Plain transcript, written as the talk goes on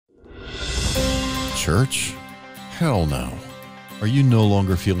church? Hell no. Are you no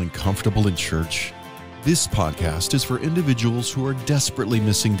longer feeling comfortable in church? This podcast is for individuals who are desperately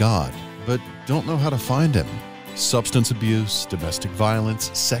missing God, but don't know how to find Him. Substance abuse, domestic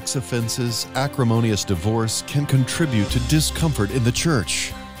violence, sex offenses, acrimonious divorce can contribute to discomfort in the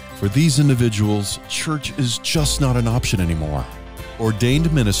church. For these individuals, church is just not an option anymore.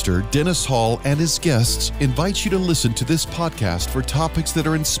 Ordained minister Dennis Hall and his guests invite you to listen to this podcast for topics that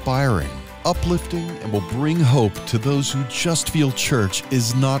are inspiring, uplifting, and will bring hope to those who just feel church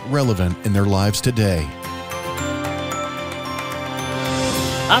is not relevant in their lives today.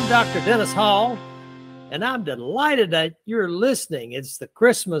 I'm Dr. Dennis Hall, and I'm delighted that you're listening. It's the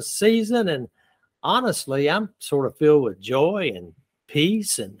Christmas season, and honestly, I'm sort of filled with joy and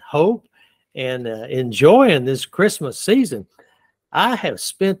peace and hope and enjoying this Christmas season. I have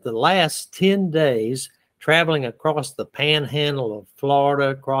spent the last 10 days traveling across the panhandle of Florida,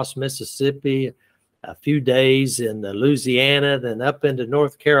 across Mississippi, a few days in Louisiana, then up into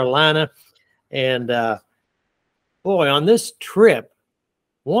North Carolina. And boy, on this trip,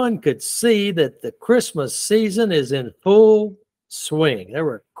 one could see that the Christmas season is in full swing. There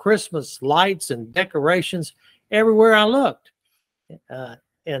were Christmas lights and decorations everywhere I looked.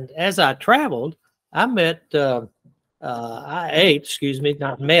 And as I traveled, I ate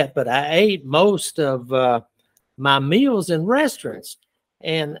most of my meals in restaurants.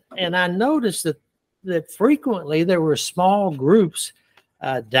 And I noticed that frequently there were small groups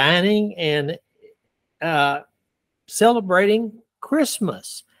dining and celebrating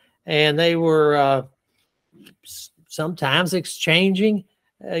Christmas. And they were sometimes exchanging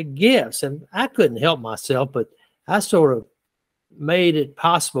gifts. And I couldn't help myself, but I sort of made it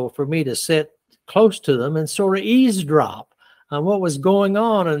possible for me to sit close to them and sort of eavesdrop on what was going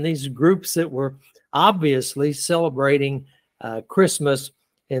on in these groups that were obviously celebrating Christmas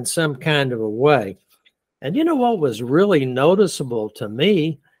in some kind of a way. And you know what was really noticeable to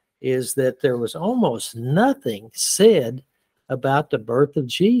me is that there was almost nothing said about the birth of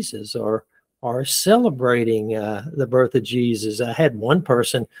Jesus or celebrating the birth of Jesus. I had one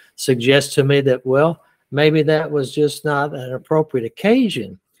person suggest to me that, well, maybe that was just not an appropriate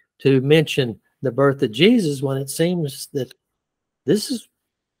occasion to mention the birth of Jesus, when it seems that this is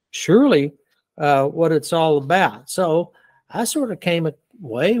surely what it's all about. So I sort of came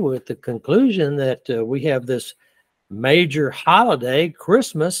away with the conclusion that we have this major holiday,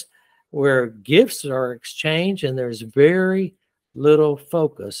 Christmas, where gifts are exchanged and there's very little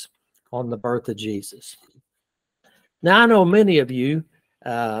focus on the birth of Jesus. Now, I know many of you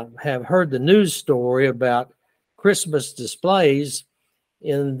have heard the news story about Christmas displays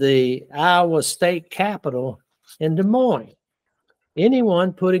in the Iowa State Capitol in Des Moines.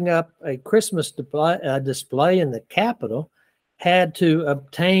 Anyone putting up a Christmas display in the Capitol had to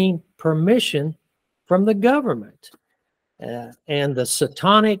obtain permission from the government and the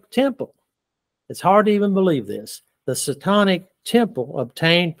Satanic temple. It's hard to even believe this. The Satanic temple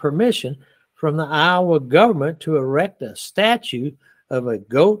obtained permission from the Iowa government to erect a statue of a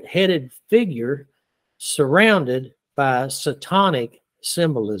goat-headed figure surrounded by Satanic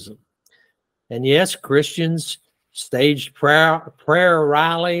symbolism. And yes, Christians staged prayer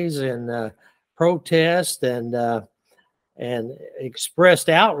rallies and protest and expressed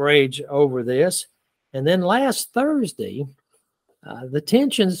outrage over this. And then last Thursday, the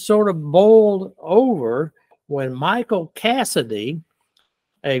tensions sort of boiled over when Michael Cassidy,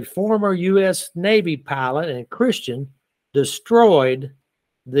 a former U.S. Navy pilot and Christian, destroyed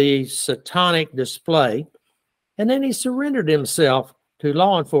the Satanic display. And then he surrendered himself to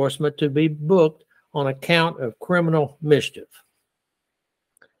law enforcement to be booked on account of criminal mischief.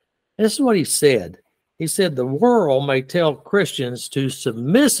 This is what he said. He said, the world may tell Christians to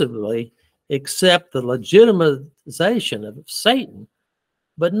submissively accept the legitimization of Satan,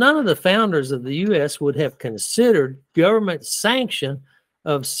 but none of the founders of the U.S. would have considered government sanction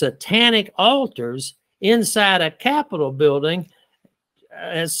of satanic altars inside a Capitol building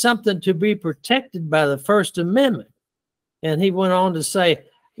as something to be protected by the First Amendment. And he went on to say,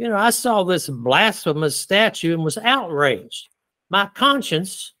 you know, I saw this blasphemous statue and was outraged. My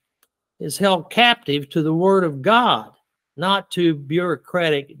conscience is held captive to the word of God, not to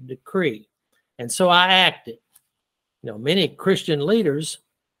bureaucratic decree. And so I acted. You know, many Christian leaders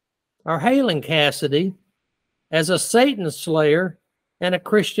are hailing Cassidy as a Satan slayer and a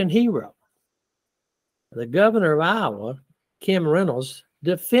Christian hero. The governor of Iowa, Kim Reynolds,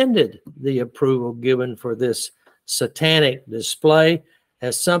 defended the approval given for this Satanic display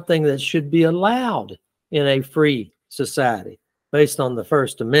as something that should be allowed in a free society based on the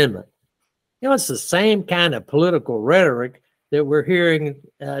First Amendment. You know, it's the same kind of political rhetoric that we're hearing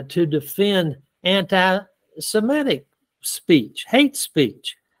to defend anti-Semitic speech, hate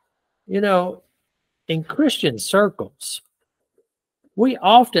speech. You know, in Christian circles, we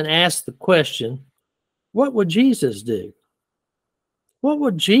often ask the question, what would Jesus do? What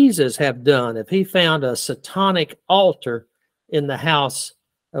would Jesus have done if he found a satanic altar in the house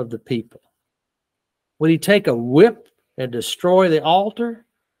of the people? Would he take a whip and destroy the altar,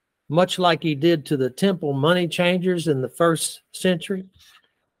 much like he did to the temple money changers in the first century?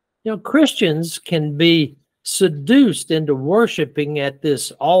 You know, Christians can be seduced into worshiping at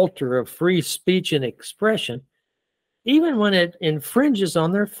this altar of free speech and expression, even when it infringes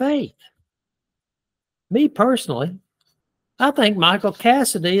on their faith. Me personally, I think Michael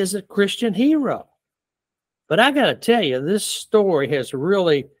Cassidy is a Christian hero. But I got to tell you, this story has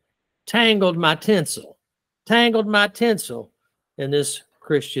really tangled my tinsel in this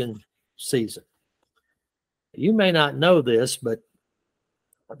Christian season. You may not know this, but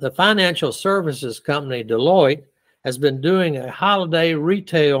the financial services company Deloitte has been doing a holiday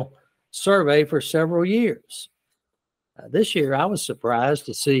retail survey for several years. This year, I was surprised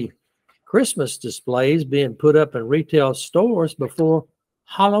to see Christmas displays being put up in retail stores before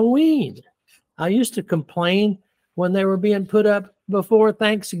Halloween. I used to complain when they were being put up before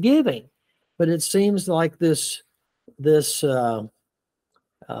Thanksgiving, but it seems like this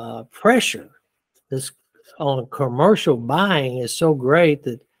pressure, this on commercial buying is so great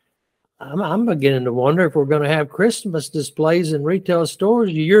that I'm beginning to wonder if we're going to have Christmas displays in retail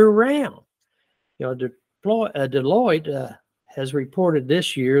stores year round. You know, Deloitte has reported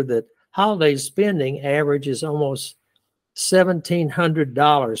this year that holiday spending averages almost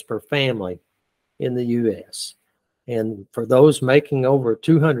 $1,700 per family in the U.S. And for those making over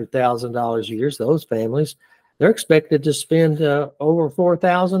 $200,000 a year, those families, they're expected to spend over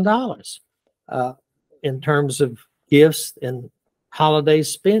 $4,000 in terms of gifts and holiday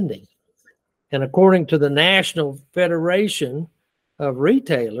spending. And according to the National Federation of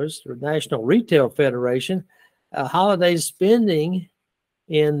Retailers, or National Retail Federation, holiday spending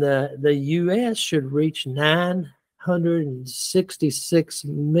in the U.S. should reach $966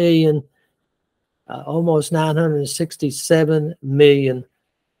 million, almost $967 million.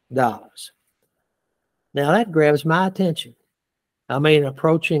 Now that grabs my attention. I mean,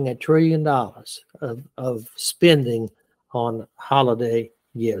 approaching $1 trillion of spending on holiday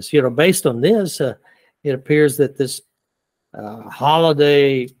gifts. You know, based on this, it appears that this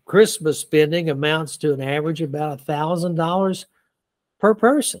holiday Christmas spending amounts to an average of about $1,000 per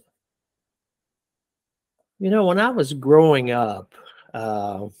person. You know, when I was growing up,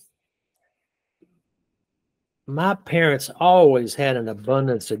 my parents always had an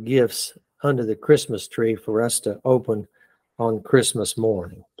abundance of gifts under the Christmas tree for us to open on Christmas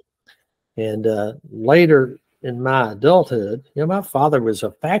morning. And later in my adulthood, you know, my father was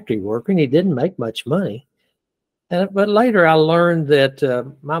a factory worker and he didn't make much money. But later I learned that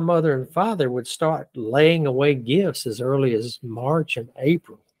my mother and father would start laying away gifts as early as March and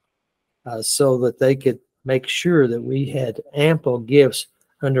April so that they could make sure that we had ample gifts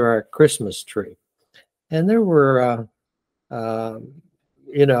under our Christmas tree. And there were,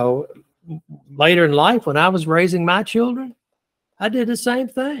 you know, later in life when I was raising my children, I did the same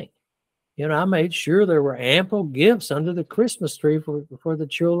thing. You know, I made sure there were ample gifts under the Christmas tree for the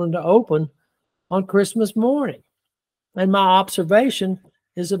children to open on Christmas morning. And my observation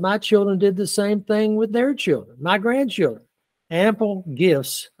is that my children did the same thing with their children, my grandchildren. Ample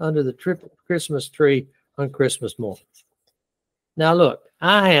gifts under the Christmas tree on Christmas morning. Now, look,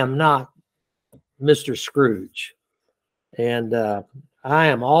 I am not Mr. Scrooge, and I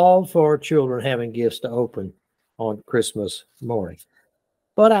am all for children having gifts to open on Christmas morning.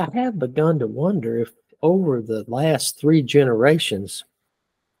 But I have begun to wonder if over the last 3 generations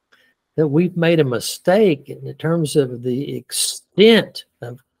that we've made a mistake in terms of the extent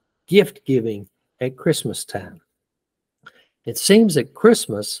of gift giving at Christmas time. It seems that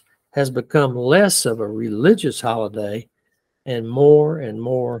Christmas has become less of a religious holiday and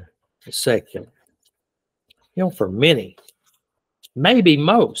more secular. You know, for many, maybe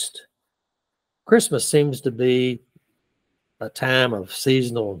most, Christmas seems to be a time of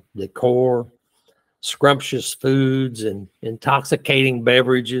seasonal decor, scrumptious foods, and intoxicating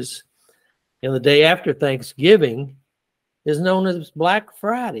beverages. And the day after Thanksgiving is known as Black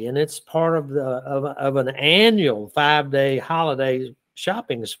Friday, and it's part of an annual 5-day holiday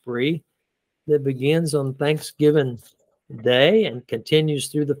shopping spree that begins on Thanksgiving Day and continues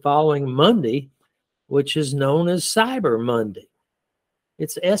through the following Monday, which is known as Cyber Monday.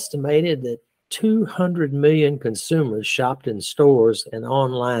 It's estimated that 200 million consumers shopped in stores and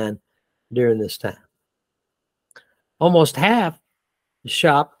online during this time. Almost half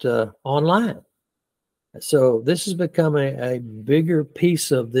shopped online. So this is becoming a bigger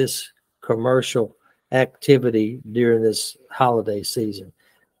piece of this commercial activity during this holiday season.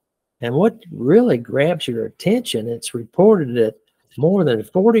 And what really grabs your attention, it's reported that more than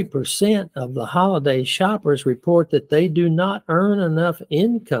 40% of the holiday shoppers report that they do not earn enough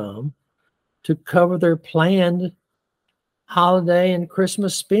income to cover their planned holiday and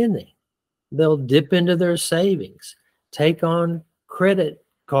Christmas spending. They'll dip into their savings, take on credit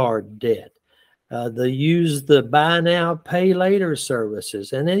card debt. They use the buy now, pay later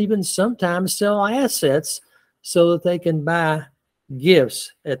services, and even sometimes sell assets so that they can buy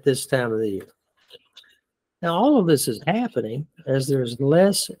gifts at this time of the year. Now, all of this is happening as there's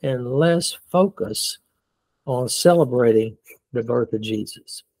less and less focus on celebrating the birth of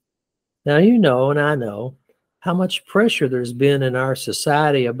Jesus. Now, you know, and I know how much pressure there's been in our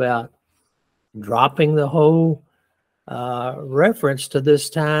society about dropping the whole reference to this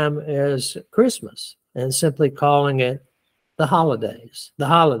time as Christmas and simply calling it the holidays, the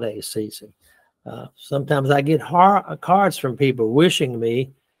holiday season. Sometimes I get cards from people wishing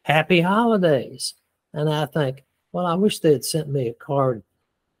me happy holidays. And I think, well, I wish they had sent me a card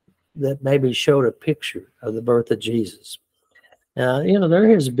that maybe showed a picture of the birth of Jesus. You know, there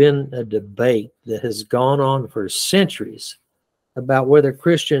has been a debate that has gone on for centuries about whether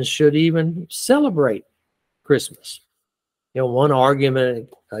Christians should even celebrate Christmas. You know, one argument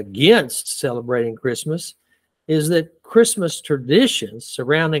against celebrating Christmas is that Christmas traditions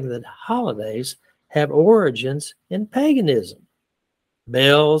surrounding the holidays have origins in paganism.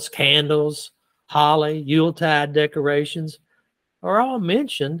 Bells, candles, holly, Yuletide decorations are all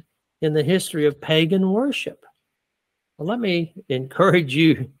mentioned in the history of pagan worship. Well, let me encourage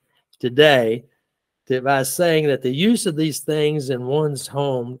you today by saying that the use of these things in one's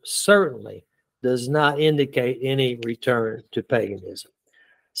home certainly does not indicate any return to paganism.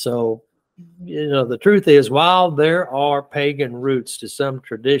 So, you know, the truth is, while there are pagan roots to some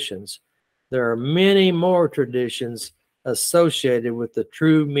traditions, there are many more traditions associated with the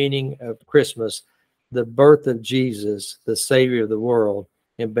true meaning of Christmas, the birth of Jesus, the Savior of the world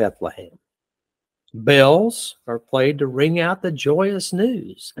in Bethlehem. Bells are played to ring out the joyous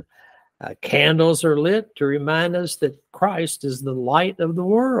news. Candles are lit to remind us that Christ is the light of the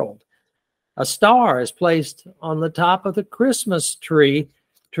world. A star is placed on the top of the Christmas tree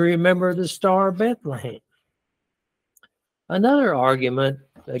to remember the Star of Bethlehem. Another argument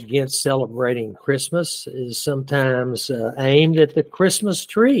against celebrating Christmas is sometimes aimed at the Christmas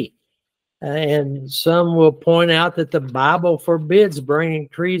tree. And some will point out that the Bible forbids bringing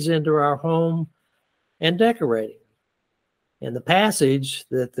trees into our home and decorating. And the passage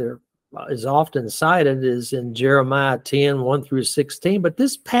that there is often cited is in Jeremiah 10, 1 through 16. But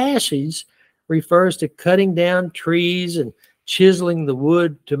this passage refers to cutting down trees and chiseling the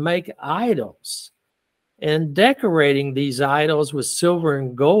wood to make idols and decorating these idols with silver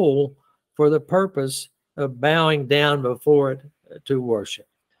and gold for the purpose of bowing down before it to worship.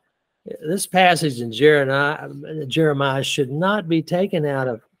 This passage in Jeremiah should not be taken out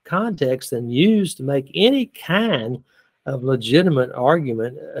of context and used to make any kind of legitimate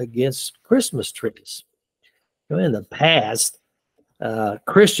argument against Christmas trees. In the past,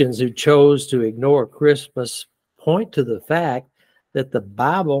 Christians who chose to ignore Christmas point to the fact that the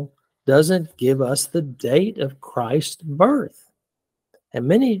Bible doesn't give us the date of Christ's birth. And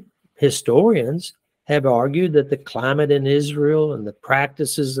many historians have argued that the climate in Israel and the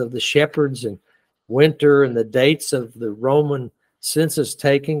practices of the shepherds in winter and the dates of the Roman census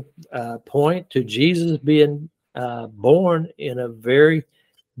taking point to Jesus being born in a very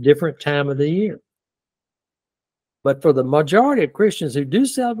different time of the year. But for the majority of Christians who do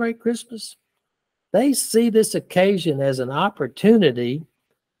celebrate Christmas, they see this occasion as an opportunity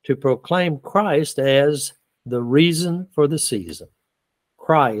to proclaim Christ as the reason for the season.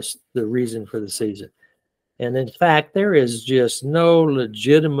 Christ, the reason for the season. And in fact, there is just no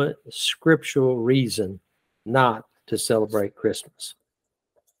legitimate scriptural reason not to celebrate Christmas.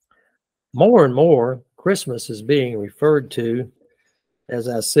 More and more, Christmas is being referred to, as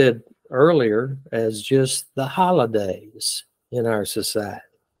I said earlier, as just the holidays in our society.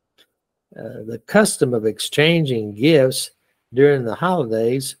 The custom of exchanging gifts during the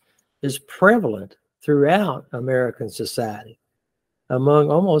holidays is prevalent throughout American society. Among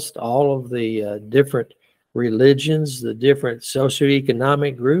almost all of the different religions, the different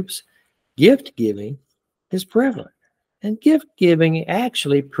socioeconomic groups, gift giving is prevalent. And gift giving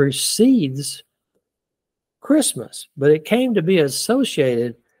actually precedes Christmas, but it came to be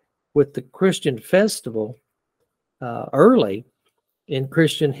associated with the Christian festival early in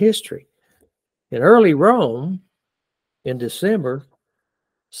Christian history. In early Rome, in December,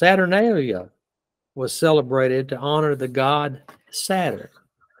 Saturnalia was celebrated to honor the god Saturn.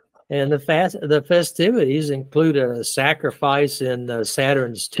 And the festivities included a sacrifice in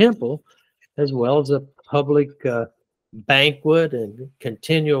Saturn's temple, as well as a public banquet and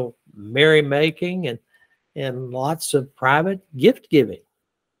continual merrymaking and lots of private gift giving.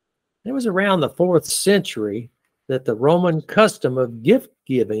 It was around the 4th century that the Roman custom of gift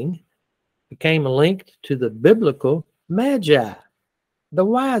giving became linked to the biblical magi, the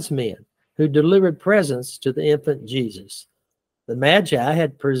wise men who delivered presents to the infant Jesus. The magi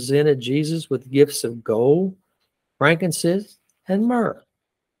had presented Jesus with gifts of gold, frankincense, and myrrh.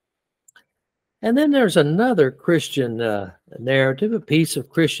 And then there's another Christian narrative, a piece of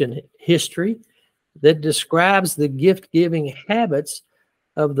Christian history that describes the gift-giving habits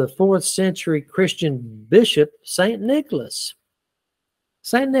of the 4th century Christian bishop, St. Nicholas.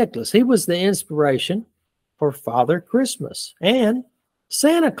 St. Nicholas, he was the inspiration for Father Christmas and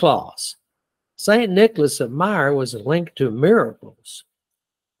Santa Claus. St. Nicholas of Myre was linked to miracles.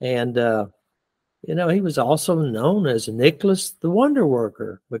 And, he was also known as Nicholas the Wonder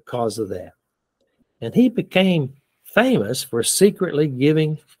Worker because of that. And he became famous for secretly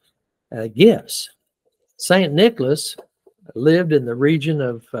giving gifts. St. Nicholas lived in the region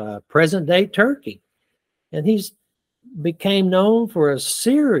of present-day Turkey, and he's became known for a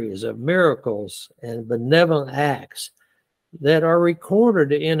series of miracles and benevolent acts that are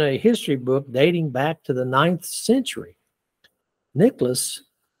recorded in a history book dating back to the 9th century. Nicholas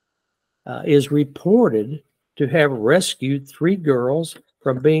is reported to have rescued 3 girls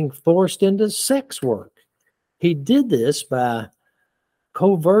from being forced into sex work. He did this by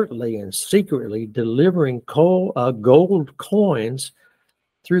covertly and secretly delivering gold coins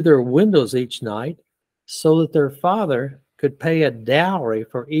through their windows each night so that their father could pay a dowry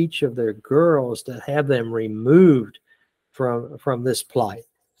for each of their girls to have them removed from this plight.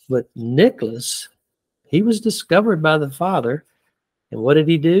 But Nicholas, he was discovered by the father, and what did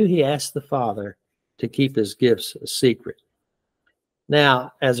he do? He asked the father to keep his gifts a secret.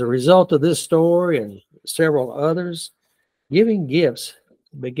 Now, as a result of this story and several others, giving gifts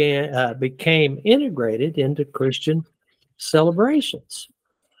became integrated into Christian celebrations.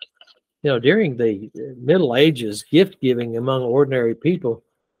 During the Middle Ages, gift giving among ordinary people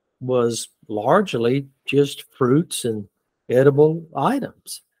was largely just fruits and edible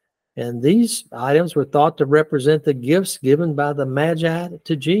items. And these items were thought to represent the gifts given by the Magi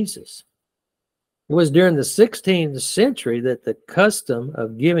to Jesus. It was during the 16th century that the custom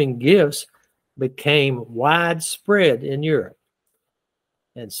of giving gifts became widespread in Europe.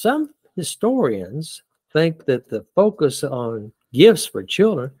 And some historians think that the focus on gifts for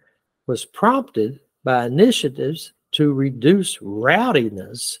children was prompted by initiatives to reduce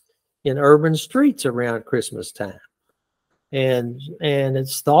rowdiness in urban streets around Christmas time. And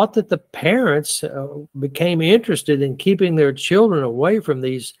it's thought that the parents became interested in keeping their children away from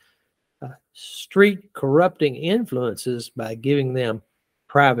these street corrupting influences by giving them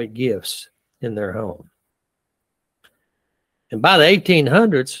private gifts in their home. And by the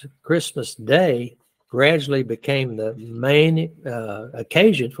 1800s, Christmas Day gradually became the main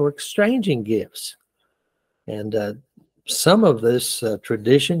occasion for exchanging gifts. And some of this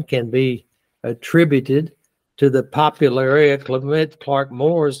tradition can be attributed to the popularity of Clement Clark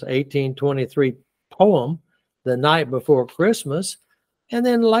Moore's 1823 poem, The Night Before Christmas, and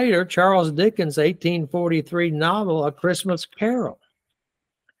then later Charles Dickens' 1843 novel, A Christmas Carol.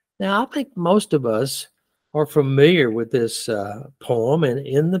 Now, I think most of us are familiar with this poem, and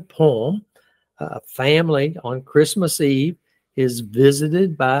in the poem, a family on Christmas Eve is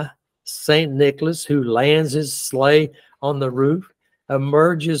visited by St. Nicholas, who lands his sleigh on the roof,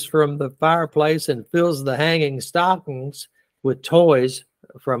 emerges from the fireplace, and fills the hanging stockings with toys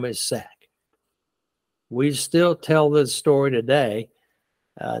from his sack. We still tell this story today,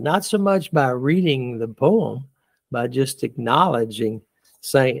 not so much by reading the poem, by just acknowledging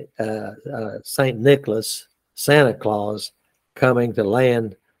Saint Nicholas, Santa Claus, coming to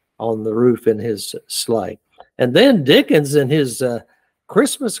land on the roof in his sleigh. And then Dickens, in his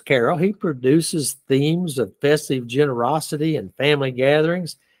Christmas Carol, he produces themes of festive generosity and family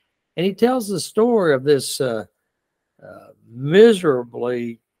gatherings. And he tells the story of this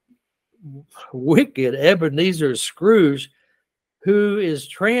miserably wicked Ebenezer Scrooge, who is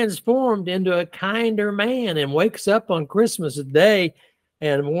transformed into a kinder man and wakes up on Christmas Day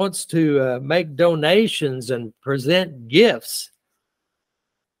and wants to make donations and present gifts.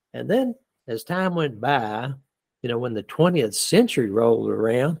 And then as time went by, when the 20th century rolled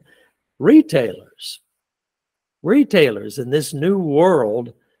around, retailers in this new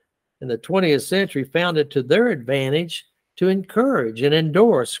world in the 20th century found it to their advantage to encourage and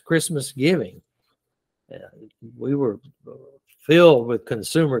endorse Christmas giving. We were filled with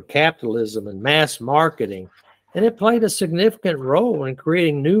consumer capitalism and mass marketing, and it played a significant role in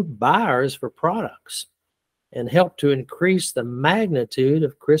creating new buyers for products and helped to increase the magnitude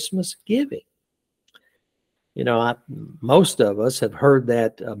of Christmas giving. You know, most of us have heard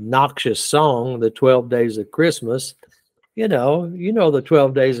that obnoxious song, The 12 Days of Christmas. You know the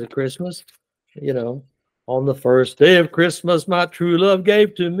 12 Days of Christmas. You know, on the first day of Christmas, my true love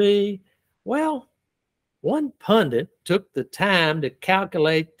gave to me. Well, one pundit took the time to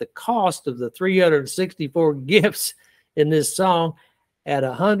calculate the cost of the 364 gifts in this song at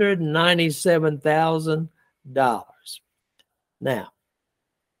 $197,000. Now,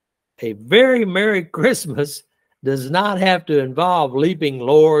 a very Merry Christmas does not have to involve leaping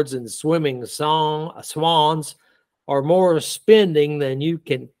lords and swimming swans or more spending than you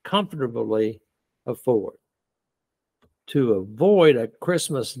can comfortably afford. To avoid a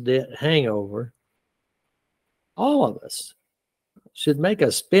Christmas debt hangover, all of us should make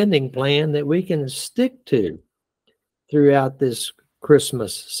a spending plan that we can stick to throughout this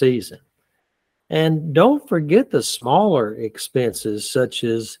Christmas season. And don't forget the smaller expenses, such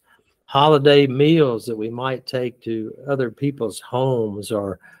as holiday meals that we might take to other people's homes,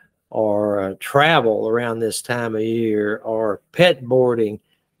 or travel around this time of year, or pet boarding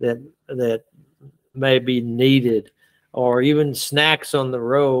that may be needed, or even snacks on the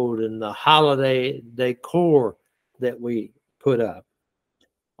road and the holiday decor that we put up.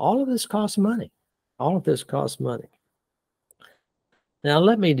 All of this costs money. All of this costs money. Now,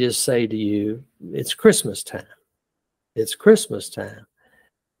 let me just say to you, it's Christmas time. It's Christmas time.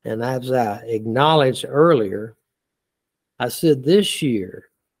 And as I acknowledged earlier, I said this year,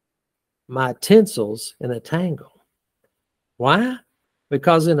 my tinsel's in a tangle. Why?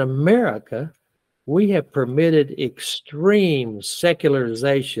 Because in America, we have permitted extreme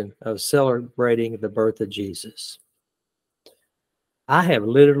secularization of celebrating the birth of Jesus. I have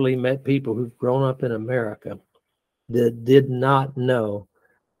literally met people who've grown up in America that did not know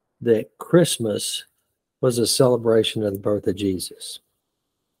that Christmas was a celebration of the birth of Jesus.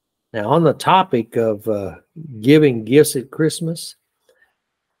 Now, on the topic of giving gifts at Christmas,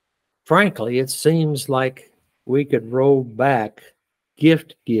 frankly, it seems like we could roll back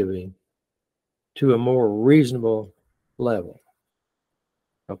gift giving to a more reasonable level.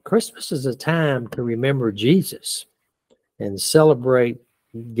 Now, Christmas is a time to remember Jesus and celebrate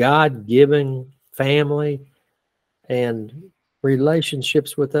God-given family and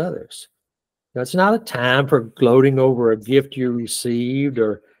relationships with others. Now, it's not a time for gloating over a gift you received,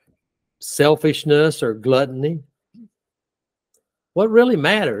 or selfishness or gluttony. What really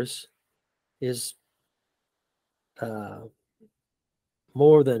matters is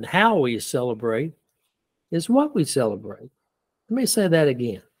more than how we celebrate, is what we celebrate. Let me say that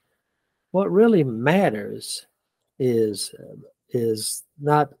again. What really matters is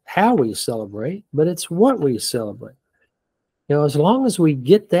not how we celebrate, but it's what we celebrate. You know, as long as we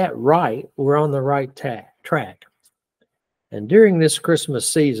get that right, we're on the right track. And during this Christmas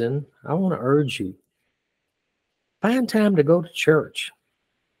season, I want to urge you, find time to go to church,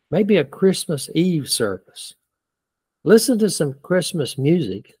 maybe a Christmas Eve service. Listen to some Christmas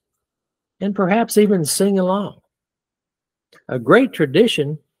music, and perhaps even sing along. A great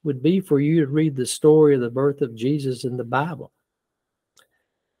tradition would be for you to read the story of the birth of Jesus in the Bible.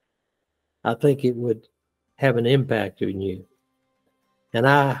 I think it would have an impact on you. And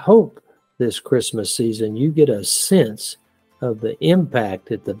I hope this Christmas season you get a sense of the impact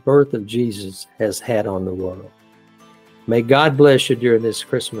that the birth of Jesus has had on the world. May God bless you during this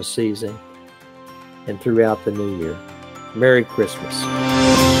Christmas season and throughout the new year. Merry Christmas.